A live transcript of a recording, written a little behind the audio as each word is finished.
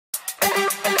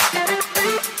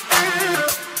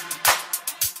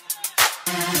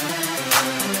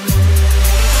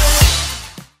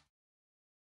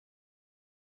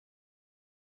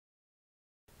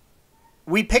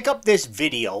We pick up this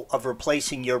video of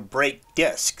replacing your brake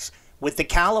discs with the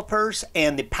calipers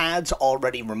and the pads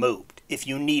already removed. If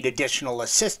you need additional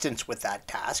assistance with that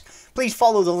task, please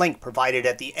follow the link provided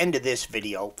at the end of this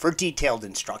video for detailed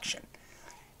instruction.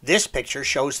 This picture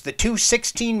shows the two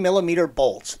 16mm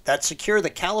bolts that secure the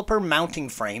caliper mounting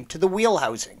frame to the wheel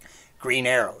housing, green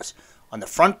arrows. On the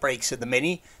front brakes of the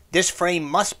Mini, this frame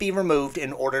must be removed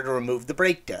in order to remove the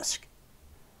brake disc.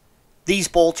 These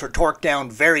bolts are torqued down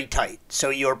very tight,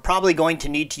 so you're probably going to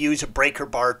need to use a breaker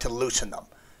bar to loosen them.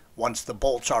 Once the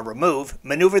bolts are removed,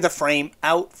 maneuver the frame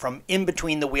out from in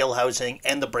between the wheel housing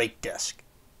and the brake disc.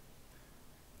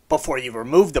 Before you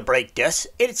remove the brake discs,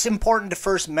 it's important to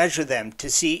first measure them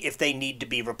to see if they need to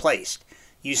be replaced.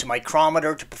 Use a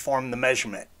micrometer to perform the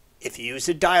measurement. If you use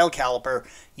a dial caliper,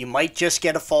 you might just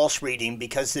get a false reading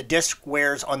because the disc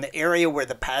wears on the area where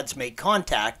the pads make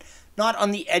contact, not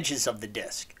on the edges of the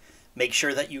disc. Make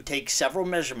sure that you take several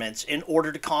measurements in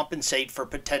order to compensate for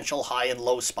potential high and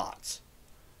low spots.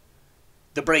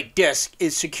 The brake disc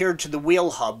is secured to the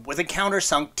wheel hub with a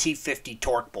countersunk T50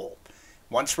 torque bolt.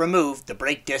 Once removed, the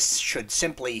brake disc should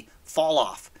simply fall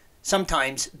off.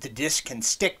 Sometimes the disc can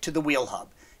stick to the wheel hub.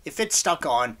 If it's stuck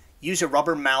on, use a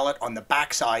rubber mallet on the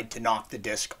backside to knock the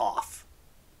disc off.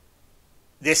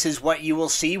 This is what you will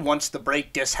see once the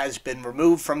brake disc has been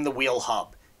removed from the wheel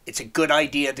hub. It's a good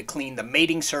idea to clean the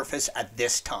mating surface at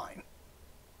this time.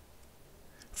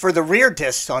 For the rear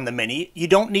discs on the Mini, you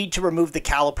don't need to remove the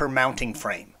caliper mounting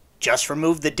frame. Just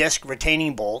remove the disc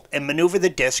retaining bolt and maneuver the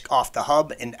disc off the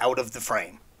hub and out of the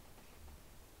frame.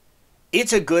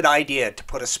 It's a good idea to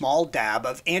put a small dab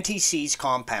of anti-seize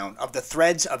compound of the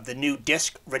threads of the new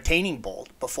disc retaining bolt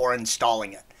before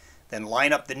installing it. Then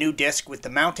line up the new disc with the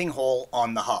mounting hole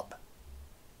on the hub.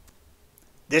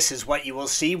 This is what you will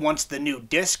see once the new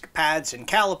disc, pads, and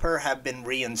caliper have been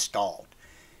reinstalled.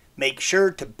 Make sure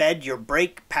to bed your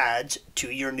brake pads to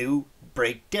your new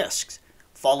brake discs.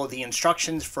 Follow the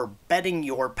instructions for bedding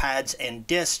your pads and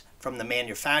discs from the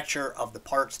manufacturer of the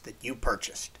parts that you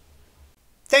purchased.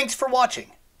 Thanks for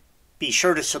watching. Be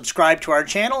sure to subscribe to our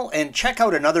channel and check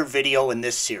out another video in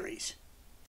this series.